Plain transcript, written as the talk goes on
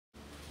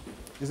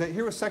is that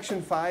here with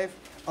section 5,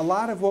 a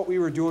lot of what we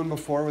were doing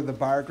before with the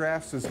bar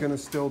graphs is going to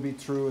still be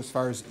true as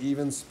far as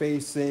even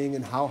spacing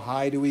and how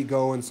high do we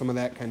go and some of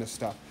that kind of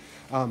stuff.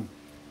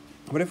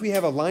 But if we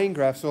have a line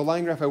graph, so a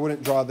line graph I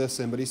wouldn't draw this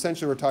in, but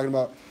essentially we're talking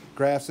about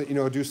graphs that,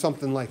 do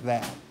something like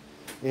that.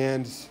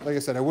 And like I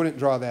said, I wouldn't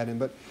draw that in,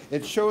 but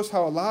it shows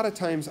how a lot of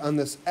times on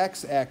this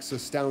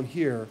x-axis down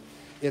here,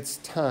 it's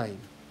time.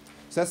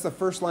 So that's the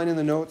first line in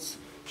the notes.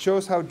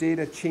 Shows how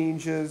data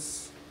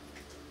changes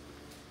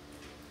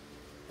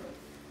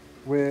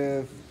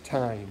with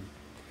time.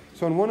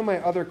 So in one of my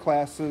other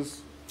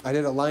classes, I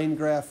did a line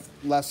graph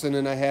lesson,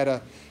 and I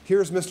had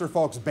here's Mr.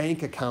 Falk's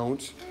bank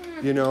account,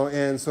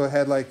 and so it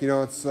had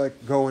it's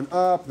like going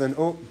up, then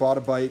bought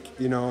a bike,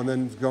 and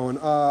then it's going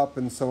up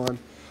and so on.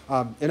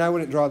 And I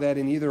wouldn't draw that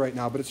in either right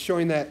now, but it's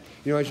showing that,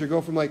 as you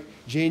go from like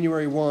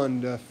January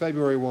 1 to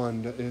February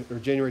 1 or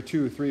January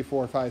 2, 3,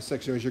 4, 5,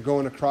 6, as you're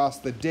going across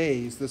the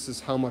days, this is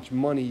how much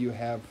money you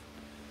have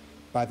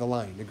by the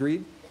line.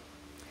 Agreed?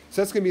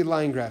 So that's going to be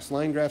line graphs.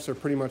 Line graphs are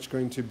pretty much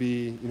going to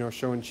be,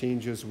 showing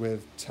changes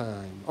with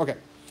time. Okay.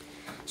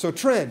 So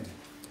trend.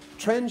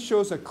 Trend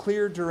shows a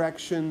clear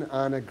direction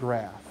on a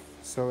graph.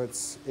 So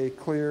it's a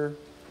clear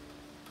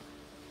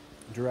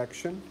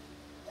direction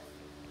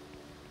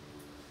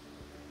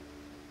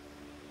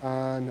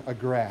on a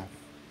graph.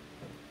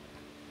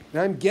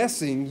 Now I'm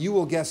guessing you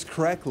will guess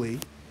correctly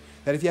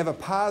that if you have a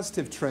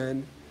positive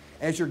trend,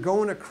 as you're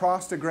going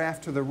across the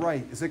graph to the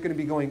right, is it going to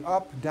be going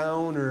up,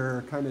 down,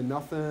 or kind of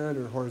nothing,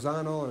 or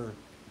horizontal?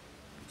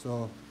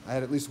 So I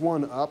had at least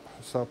one up.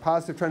 So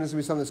positive trend is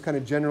going to be something that's kind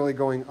of generally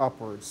going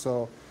upwards.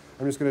 So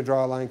I'm just going to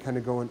draw a line kind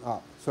of going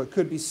up. So it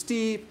could be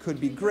steep, could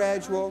be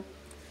gradual.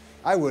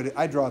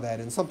 I'd draw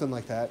that in, something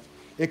like that.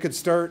 It could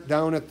start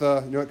down at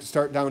the, it could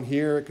start down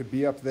here, it could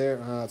be up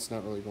there. It's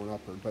not really going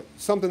upward, but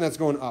something that's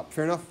going up.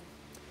 Fair enough?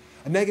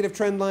 A negative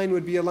trend line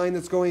would be a line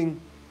that's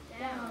going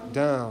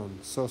down.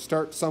 So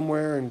start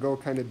somewhere and go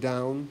kind of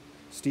down,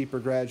 steep or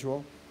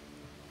gradual.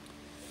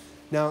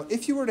 Now,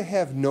 if you were to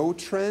have no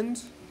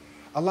trend,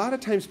 a lot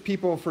of times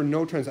people for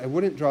no trends, I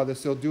wouldn't draw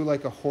this, they'll do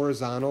like a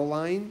horizontal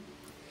line.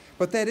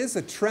 But that is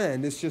a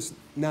trend, it's just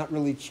not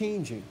really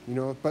changing,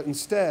 But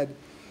instead,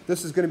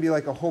 this is going to be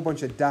like a whole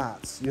bunch of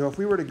dots. If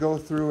we were to go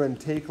through and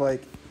take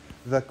like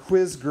the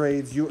quiz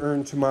grades you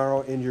earn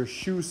tomorrow and your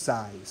shoe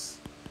size,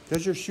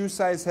 does your shoe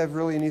size have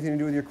really anything to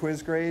do with your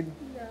quiz grade?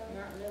 No, not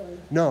really.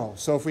 No.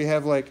 So if we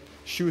have like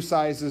shoe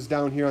sizes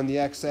down here on the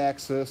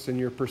x-axis and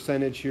your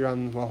percentage here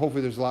on, well,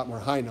 hopefully there's a lot more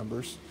high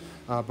numbers,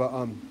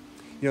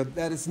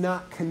 that is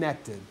not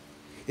connected.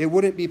 It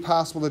wouldn't be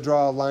possible to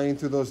draw a line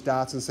through those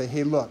dots and say,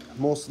 hey, look,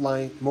 most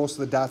of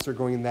the dots are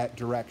going in that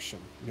direction,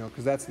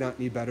 because that's not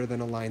any better than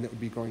a line that would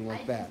be going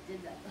like that.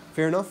 Did that though.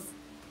 Fair enough?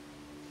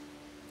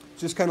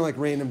 Just kind of like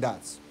random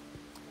dots.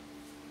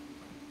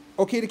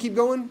 Okay to keep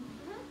going?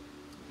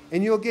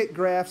 And you'll get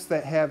graphs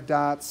that have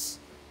dots,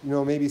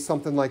 maybe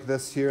something like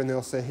this here, and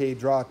they'll say, hey,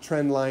 draw a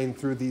trend line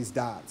through these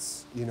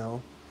dots,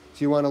 So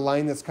you want a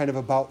line that's kind of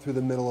about through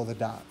the middle of the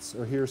dots.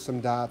 Or here's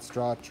some dots,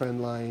 draw a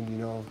trend line,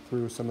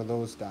 through some of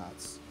those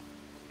dots.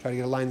 Try to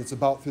get a line that's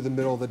about through the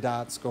middle of the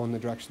dots, go in the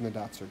direction the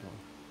dots are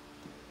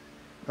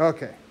going.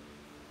 Okay.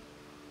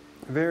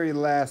 Very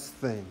last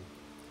thing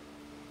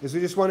is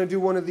we just want to do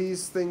one of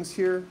these things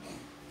here.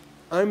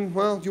 Do you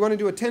want to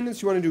do attendance?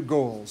 Do you want to do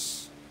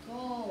goals?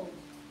 Goals.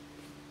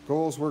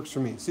 Goals works for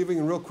me. See if we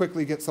can real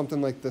quickly get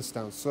something like this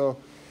down. So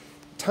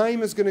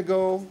time is going to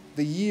go,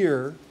 the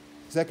year,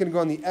 is that going to go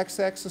on the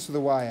x-axis or the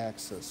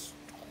y-axis?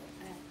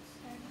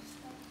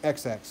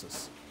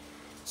 X-axis.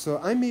 So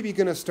I'm maybe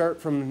going to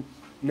start from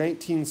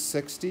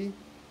 1960.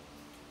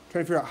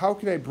 Trying to figure out how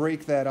can I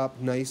break that up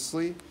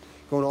nicely.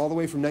 Going all the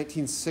way from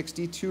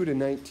 1962 to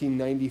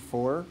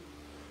 1994.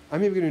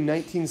 I'm maybe going to do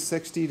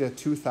 1960 to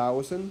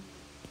 2000.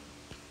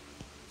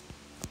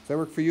 Does that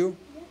work for you?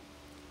 Yeah.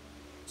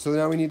 So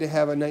now we need to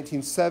have a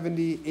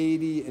 1970,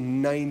 80,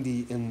 and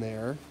 90 in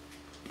there.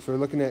 So we're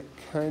looking at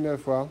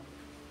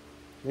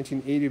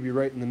 1980 would be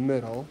right in the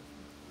middle.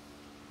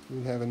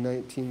 We'd have a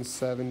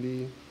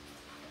 1970,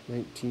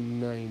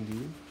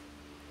 1990.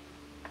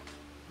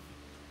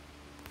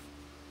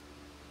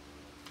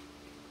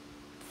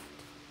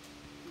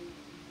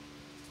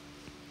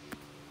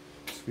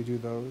 So we do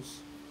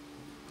those.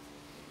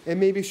 And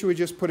maybe should we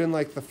just put in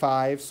like the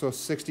 5? So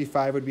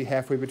 65 would be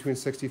halfway between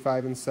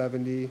 65 and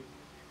 70.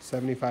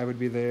 75 would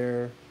be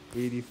there.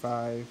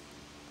 85,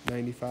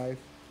 95.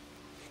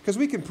 Because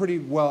we can pretty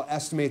well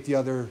estimate the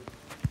other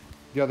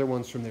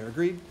ones from there.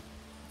 Agreed?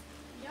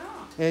 Yeah.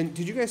 And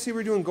did you guys see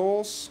we're doing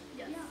goals?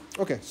 Yes.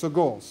 Okay, so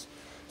goals.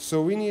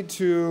 So we need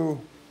to,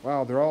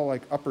 wow, they're all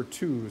like upper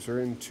 2s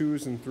or in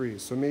 2s and 3s.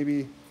 So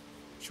maybe,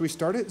 should we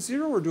start at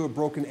 0 or do a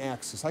broken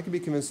axis? I could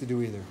be convinced to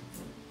do either.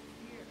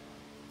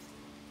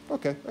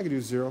 Okay, I could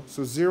do 0.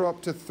 So 0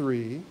 up to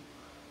 3.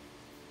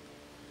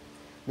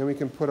 Then we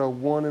can put a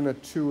 1 and a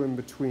 2 in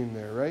between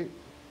there, right?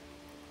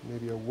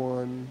 Maybe a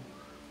 1 and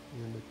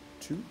a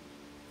 2.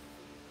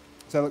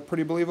 Does that look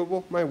pretty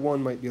believable? My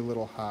 1 might be a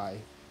little high.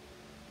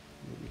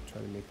 Maybe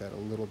try to make that a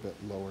little bit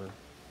lower.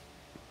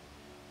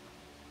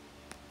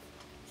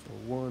 So So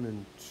 1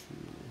 and 2.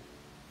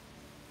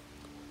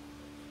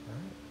 All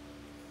right.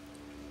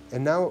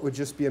 And now it would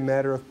just be a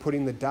matter of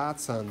putting the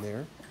dots on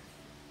there.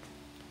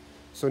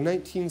 So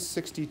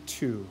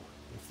 1962.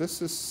 If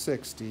this is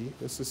 60,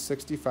 this is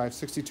 65.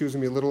 62 is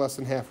going to be a little less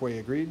than halfway,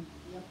 agreed?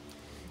 Yep.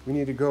 We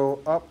need to go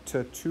up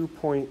to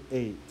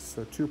 2.8.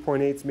 So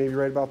 2.8 is maybe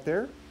right about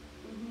there.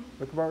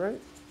 Look about right.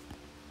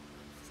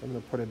 So I'm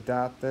going to put a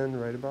dot then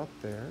right about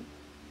there.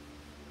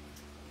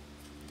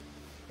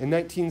 In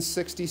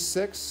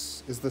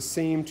 1966 is the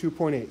same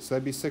 2.8. So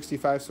that'd be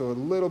 65. So a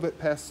little bit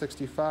past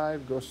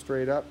 65, go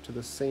straight up to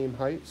the same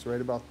height. So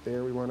right about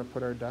there we want to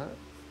put our dot.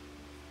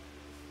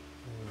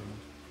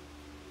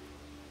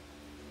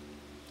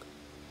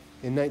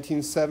 In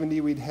 1970,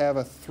 we'd have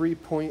a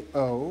 3.0.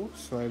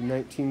 So I have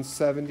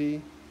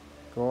 1970,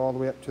 go all the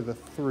way up to the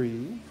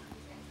 3.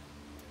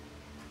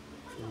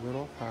 A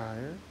little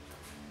higher.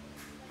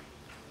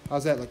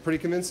 How's that look? Pretty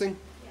convincing?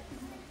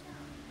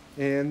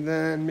 And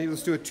then maybe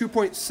let's do a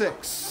 2.6.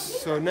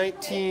 So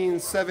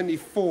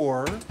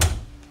 1974.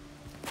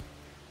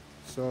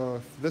 So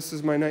if this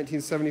is my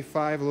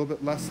 1975, a little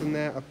bit less than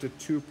that, up to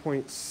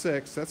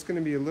 2.6. That's going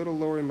to be a little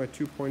lower than my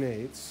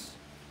 2.8s.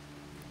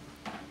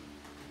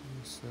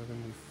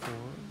 74.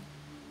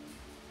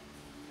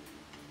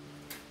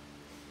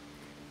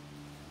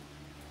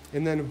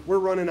 And then we're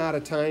running out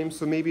of time,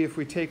 so maybe if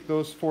we take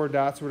those 4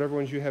 dots, or whatever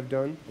ones you have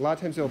done, a lot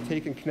of times they'll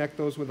take and connect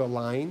those with a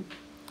line.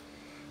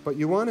 But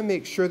you want to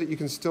make sure that you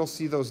can still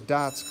see those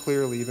dots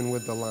clearly, even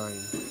with the line.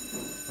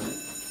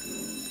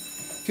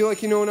 Feel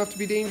like you know enough to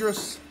be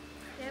dangerous?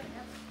 Yep.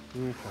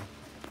 Okay.